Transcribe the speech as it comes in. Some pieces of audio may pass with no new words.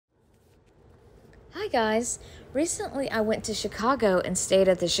Hi guys! Recently I went to Chicago and stayed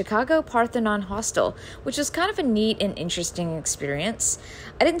at the Chicago Parthenon Hostel, which was kind of a neat and interesting experience.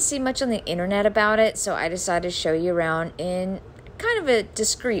 I didn't see much on the internet about it, so I decided to show you around in kind of a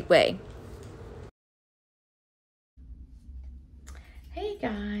discreet way. Hey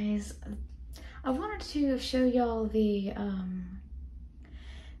guys! I wanted to show y'all the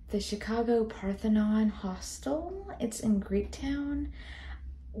Chicago Parthenon Hostel. It's in Greektown.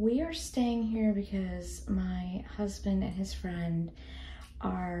 We are staying here because my husband and his friend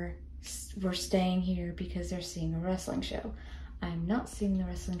were staying here because they're seeing a wrestling show. I'm not seeing the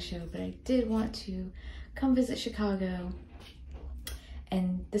wrestling show, but I did want to come visit Chicago,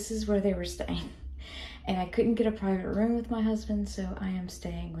 and this is where they were staying. And I couldn't get a private room with my husband, so I am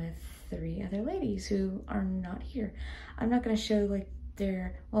staying with 3 other ladies who are not here. I'm not going to show like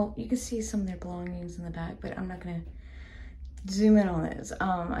well, you can see some of their belongings in the back, but I'm not going to zoom in on those.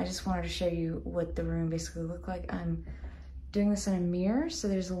 I just wanted to show you what the room basically looked like. I'm doing this in a mirror, so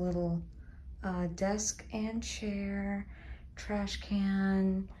there's a little desk and chair, trash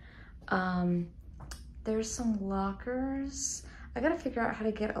can. There's some lockers. I gotta figure out how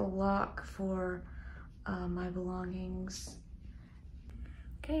to get a lock for my belongings.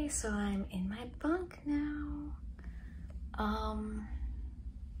 Okay, so I'm in my bunk now.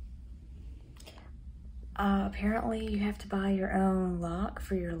 Apparently you have to buy your own lock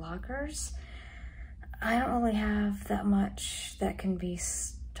for your lockers. I don't really have that much that can be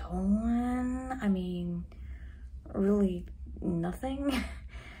stolen. I mean, really nothing.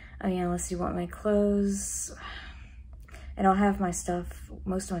 I mean, unless you want my clothes. And I'll have my stuff,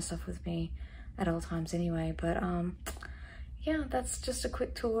 most of my stuff with me at all times anyway. But yeah, that's just a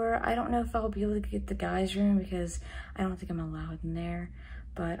quick tour. I don't know if I'll be able to get the guys' room because I don't think I'm allowed in there.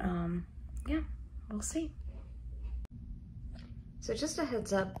 But yeah. We'll see. So just a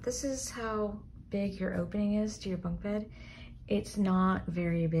heads up, this is how big your opening is to your bunk bed. It's not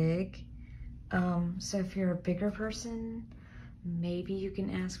very big. So if you're a bigger person, maybe you can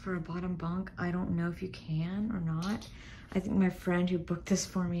ask for a bottom bunk. I don't know if you can or not. I think my friend who booked this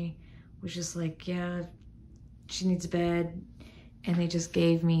for me was just like, yeah, she needs a bed. And they just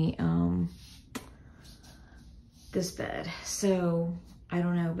gave me this bed. So I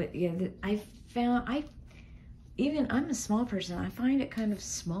don't know, but yeah, I'm a small person. I find it kind of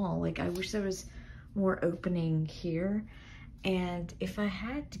small. Like, I wish there was more opening here. And if I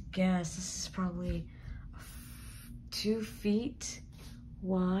had to guess, this is probably 2 feet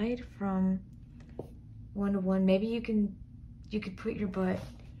wide from one to one. Maybe you could put your butt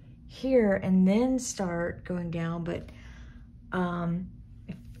here and then start going down. But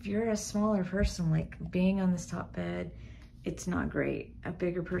if you're a smaller person, like being on this top bed, it's not great. A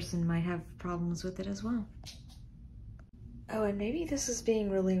bigger person might have problems with it as well. Oh, and maybe this is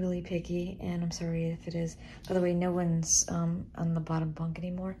being really, really picky, and I'm sorry if it is. By the way, no one's on the bottom bunk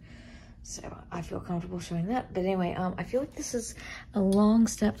anymore, so I feel comfortable showing that. But anyway, I feel like this is a long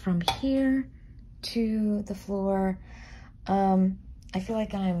step from here to the floor. I feel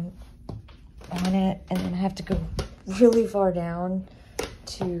like I'm on it, and then I have to go really far down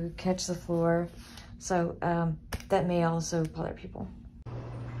to catch the floor. So that may also bother people.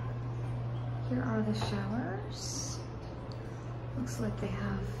 Here are the showers. Looks like they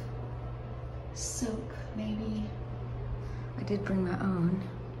have soap, maybe. I did bring my own.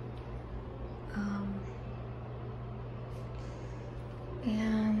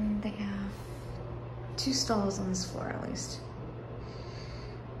 And they have 2 stalls on this floor at least.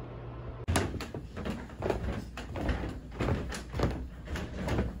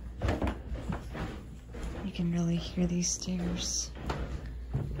 You can really hear these stairs.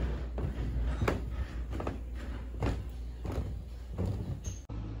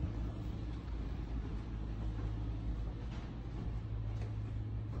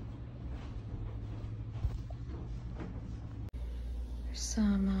 There's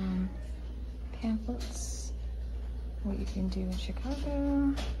some pamphlets, what you can do in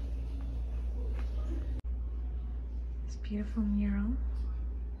Chicago. This beautiful mural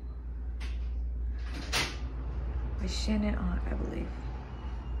by Shannon Ott, I believe.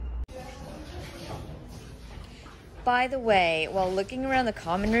 By the way, while looking around the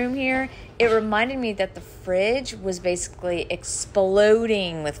common room here, it reminded me that the fridge was basically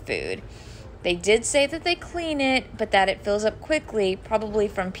exploding with food. They did say that they clean it, but that it fills up quickly, probably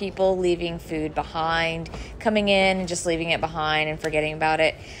from people leaving food behind, coming in and just leaving it behind and forgetting about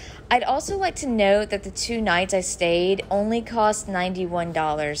it. I'd also like to note that the 2 nights I stayed only cost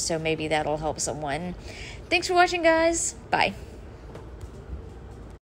 $91, so maybe that'll help someone. Thanks for watching, guys. Bye.